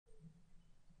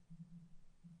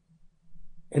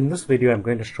In this video, I'm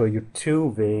going to show you two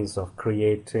ways of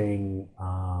creating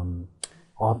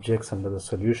objects under the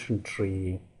solution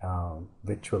tree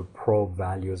which will probe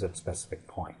values at specific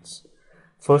points.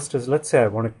 First is, let's say I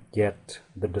want to get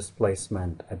the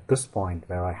displacement at this point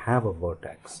where I have a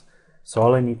vertex. So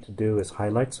all I need to do is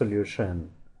highlight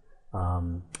solution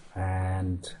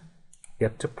and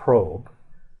get to probe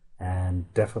and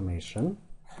deformation.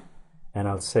 And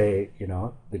I'll say,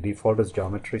 the default is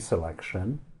geometry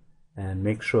selection, and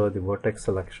make sure the vertex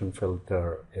selection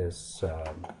filter is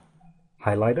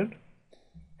highlighted,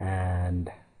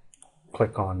 and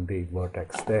click on the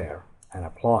vertex there and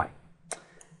apply.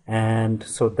 And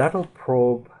so that'll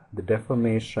probe the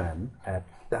deformation at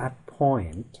that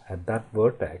point, at that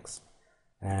vertex,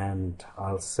 and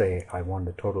I'll say I want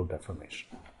the total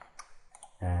deformation.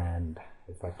 And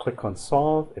if I click on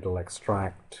solve, it'll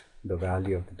extract the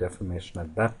value of the deformation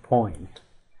at that point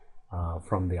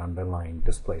from the underlying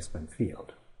displacement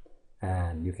field.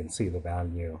 And you can see the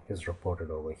value is reported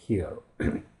over here.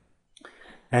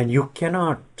 And you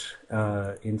cannot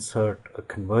insert a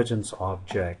convergence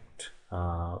object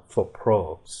for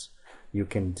probes. You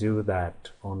can do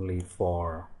that only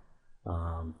for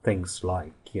things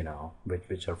like,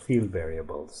 which are field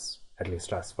variables, at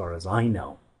least as far as I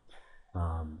know.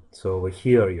 So over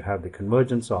here you have the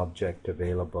convergence object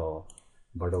available,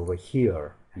 but over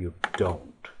here you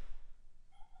don't.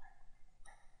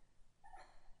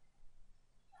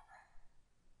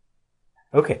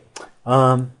 Okay,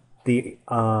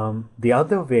 the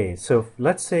other way, so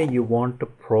let's say you want to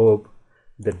probe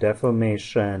the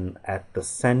deformation at the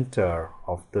center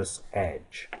of this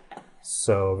edge,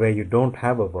 so where you don't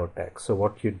have a vertex. So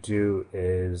what you do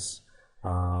is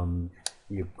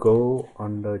you go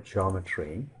under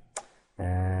geometry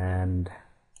and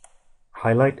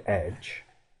highlight edge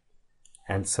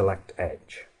and select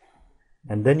edge,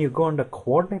 and then you go under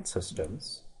coordinate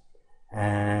systems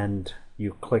and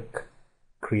you click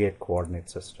create coordinate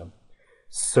system.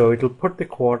 So it'll put the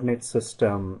coordinate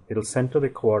system, it'll center the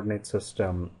coordinate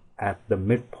system at the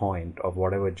midpoint of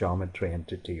whatever geometry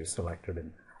entity you selected,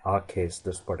 in our case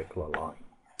this particular line.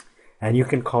 And you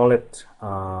can call it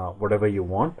whatever you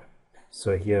want.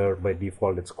 So here by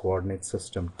default it's coordinate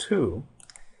system 2,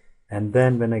 and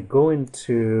then when I go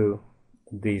into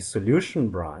the solution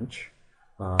branch,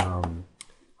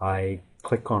 I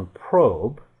click on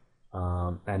probe,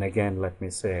 and again let me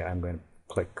say I'm going to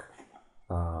click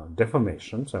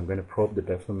deformation. So I'm going to probe the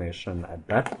deformation at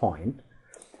that point,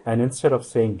 and instead of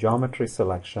saying geometry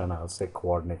selection, I'll say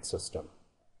coordinate system,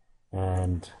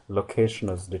 and location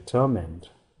is determined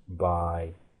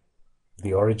by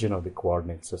the origin of the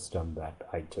coordinate system that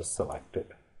I just selected.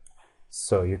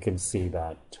 So you can see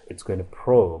that it's going to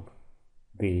probe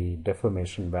the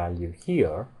deformation value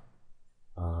here,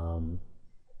 and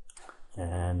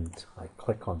I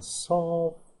click on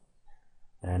solve,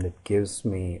 and it gives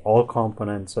me all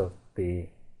components of the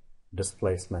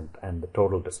displacement and the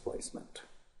total displacement.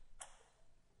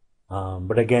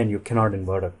 But again, you cannot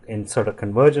insert a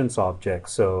convergence object.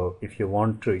 So if you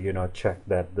want to check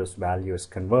that this value is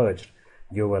converged,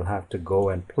 you will have to go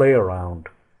and play around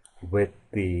with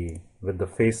the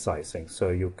face sizing. So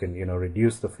you can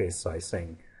reduce the face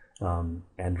sizing and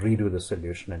redo the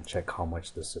solution and check how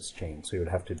much this has changed. So you would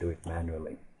have to do it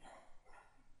manually.